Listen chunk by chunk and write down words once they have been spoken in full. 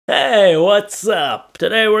Hey, what's up?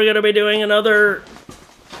 Today we're going to be doing another...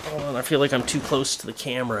 Oh, I feel like I'm too close to the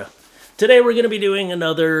camera. Today we're going to be doing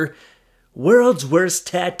another World's Worst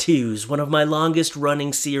Tattoos, one of my longest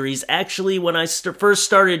running series. Actually, when I first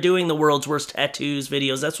started doing the World's Worst Tattoos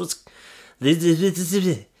videos, that's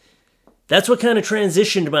what kind of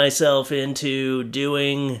transitioned myself into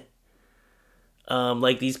doing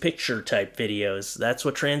like these picture type videos. That's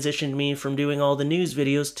what transitioned me from doing all the news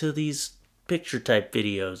videos to these picture type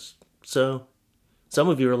videos. So some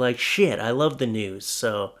of you are like, shit, I love the news,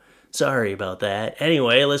 so sorry about that.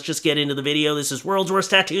 Anyway, let's just get into the video. This is World's Worst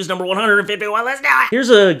Tattoos number 151. Let's do it! Here's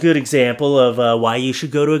a good example of why you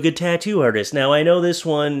should go to a good tattoo artist. Now, I know this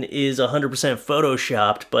one is 100%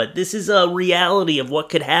 photoshopped, but this is a reality of what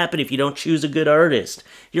could happen if you don't choose a good artist.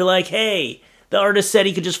 You're like, hey, the artist said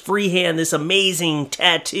he could just freehand this amazing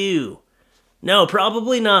tattoo. No,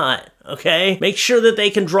 probably not, okay? Make sure that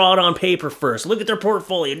they can draw it on paper first. Look at their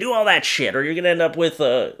portfolio. Do all that shit, or you're gonna end up with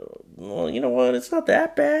well, you know what? It's not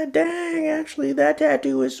that bad. Dang, actually, that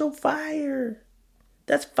tattoo is so fire.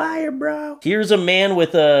 That's fire, bro. Here's a man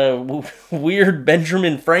with a weird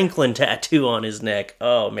Benjamin Franklin tattoo on his neck.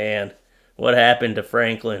 Oh, man. What happened to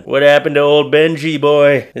Franklin? What happened to old Benji,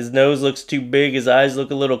 boy? His nose looks too big, his eyes look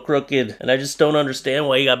a little crooked, and I just don't understand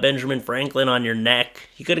why you got Benjamin Franklin on your neck.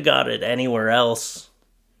 You could have got it anywhere else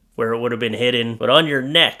where it would have been hidden, but on your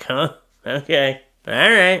neck, huh? Okay.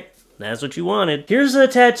 Alright. That's what you wanted. Here's a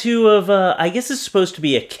tattoo of, I guess it's supposed to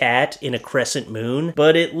be a cat in a crescent moon,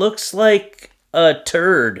 but it looks like a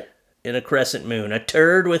turd in a crescent moon. A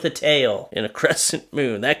turd with a tail in a crescent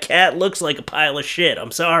moon. That cat looks like a pile of shit. I'm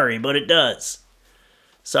sorry, but it does.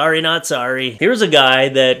 Sorry, not sorry. Here's a guy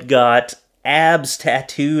that got abs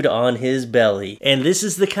tattooed on his belly. And this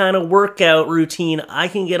is the kind of workout routine I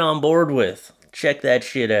can get on board with. Check that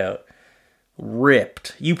shit out.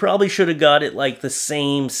 Ripped. You probably should have got it like the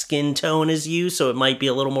same skin tone as you, so it might be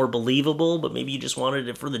a little more believable, but maybe you just wanted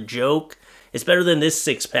it for the joke. It's better than this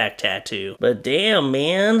six-pack tattoo. But damn,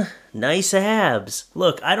 man. Nice abs.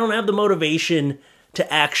 Look, I don't have the motivation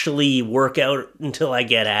to actually work out until I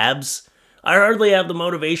get abs. I hardly have the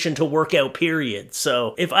motivation to work out, period.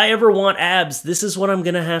 So if I ever want abs, this is what I'm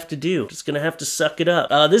gonna have to do. Just gonna have to suck it up.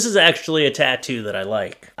 This is actually a tattoo that I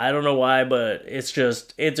like. I don't know why, but it's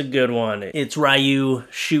a good one. It's Ryu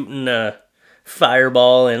shooting a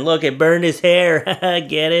fireball, and look, it burned his hair.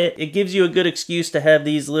 Get it? It gives you a good excuse to have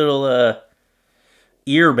these little,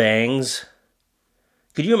 ear bangs.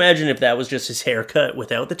 Could you imagine if that was just his haircut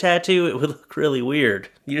without the tattoo? It would look really weird.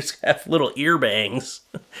 You just have little ear bangs.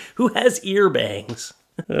 Who has ear bangs?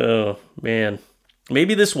 Oh, man.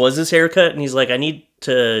 Maybe this was his haircut, and he's like, I need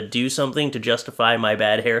to do something to justify my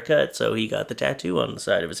bad haircut, so he got the tattoo on the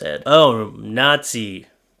side of his head. Oh, Nazi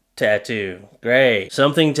tattoo. Great.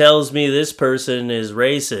 Something tells me this person is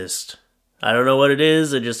racist. I don't know what it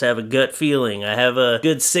is, I just have a gut feeling. I have a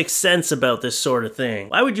good sixth sense about this sort of thing.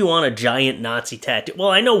 Why would you want a giant Nazi tattoo? Well,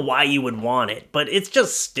 I know why you would want it, but it's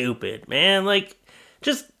just stupid, man. Like,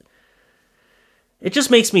 it just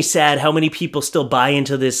makes me sad how many people still buy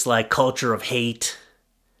into this, like, culture of hate.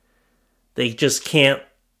 They just can't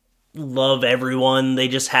love everyone. They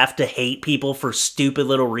just have to hate people for stupid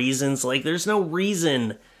little reasons. Like, there's no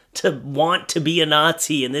reason to want to be a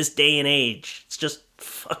Nazi in this day and age. It's just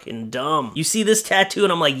fucking dumb. You see this tattoo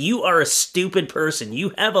and I'm like, you are a stupid person.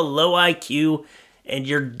 You have a low IQ and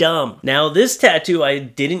you're dumb. Now this tattoo I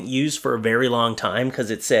didn't use for a very long time because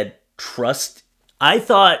it said trust. I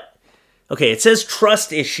thought, okay, it says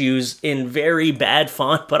trust issues in very bad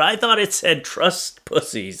font, but I thought it said trust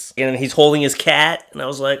pussies. And he's holding his cat and I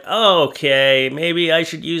was like, oh, okay, maybe I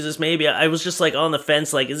should use this. Maybe I was just like on the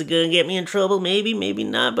fence, like, is it gonna get me in trouble? Maybe, maybe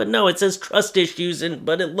not. But no, it says trust issues,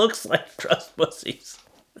 but it looks like trust pussies.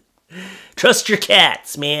 Trust your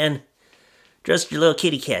cats, man. Trust your little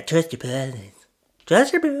kitty cat. Trust your puppies.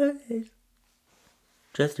 Trust your puppies.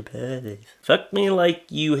 Trust your puppies. Fuck me like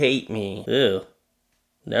you hate me. Ew.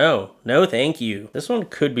 No. No, thank you. This one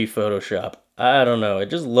could be Photoshop. I don't know. It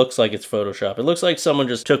just looks like it's Photoshop. It looks like someone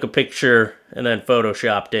just took a picture and then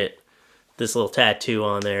Photoshopped it. This little tattoo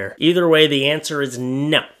on there. Either way, the answer is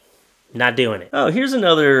no. Not doing it. Oh, here's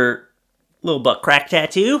another little butt crack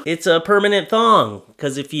tattoo. It's a permanent thong,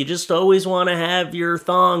 because if you just always want to have your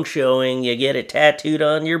thong showing, you get it tattooed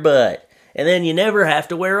on your butt. And then you never have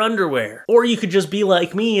to wear underwear. Or you could just be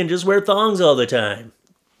like me and just wear thongs all the time.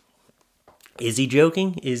 Is he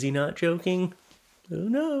joking? Is he not joking? Who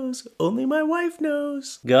knows? Only my wife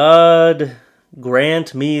knows. God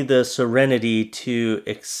grant me the serenity to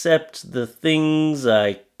accept the things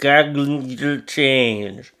I can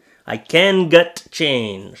change. I can gut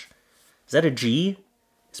change. Is that a G?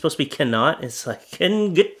 Is supposed to be cannot. It's like,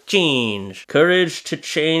 can get change. Courage to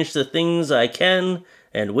change the things I can,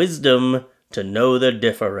 and wisdom to know the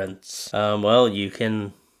difference. Well, you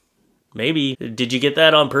can... Maybe. Did you get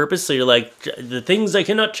that on purpose? So you're like, the things I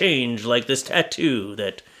cannot change, like this tattoo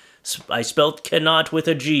that I spelt cannot with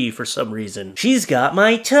a G for some reason. She's got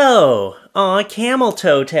my toe. Aw, a camel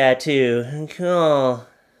toe tattoo. Cool.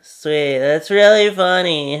 Sweet, that's really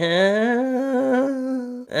funny.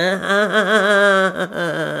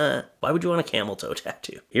 Why would you want a camel toe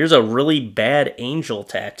tattoo? Here's a really bad angel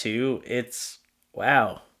tattoo. It's...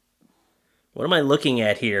 wow. What am I looking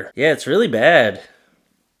at here? Yeah, it's really bad.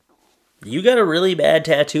 You got a really bad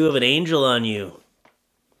tattoo of an angel on you.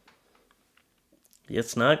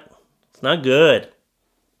 It's not good.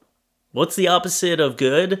 What's the opposite of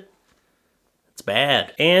good? It's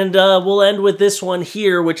bad. And we'll end with this one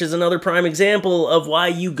here, which is another prime example of why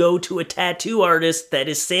you go to a tattoo artist that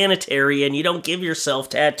is sanitary and you don't give yourself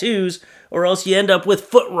tattoos, or else you end up with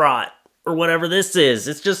foot rot, or whatever this is.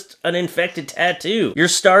 It's just an infected tattoo. Your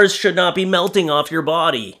stars should not be melting off your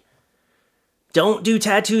body. Don't do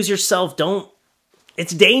tattoos yourself. Don't.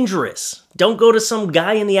 It's dangerous. Don't go to some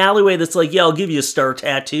guy in the alleyway that's like, yeah, I'll give you a star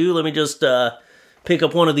tattoo. Let me just pick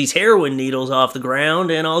up one of these heroin needles off the ground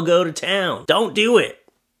and I'll go to town. Don't do it.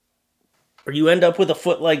 Or you end up with a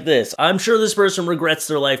foot like this. I'm sure this person regrets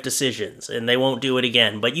their life decisions and they won't do it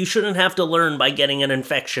again. But you shouldn't have to learn by getting an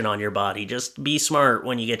infection on your body. Just be smart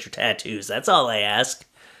when you get your tattoos. That's all I ask.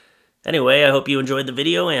 Anyway, I hope you enjoyed the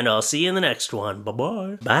video, and I'll see you in the next one.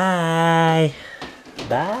 Bye-bye. Bye.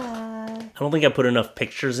 Bye. I don't think I put enough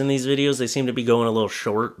pictures in these videos. They seem to be going a little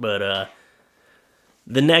short, but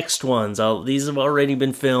the next ones, these have already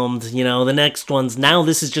been filmed. You know, the next ones, now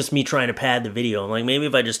this is just me trying to pad the video. I'm like, maybe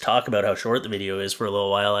if I just talk about how short the video is for a little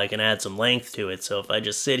while, I can add some length to it. So if I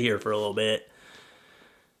just sit here for a little bit,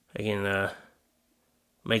 I can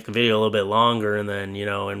make the video a little bit longer, and then, you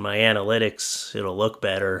know, in my analytics, it'll look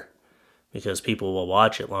better, because people will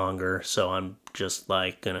watch it longer. So I'm just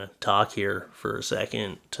like gonna talk here for a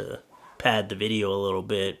second to pad the video a little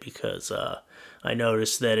bit, because I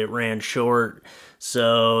noticed that it ran short.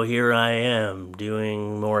 So here I am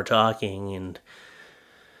doing more talking. And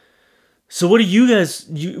so what are you guys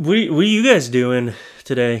what are you guys doing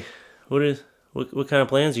today? What kind of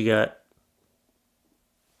plans you got?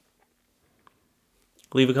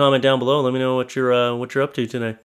 Leave a comment down below. Let me know what you're up to today.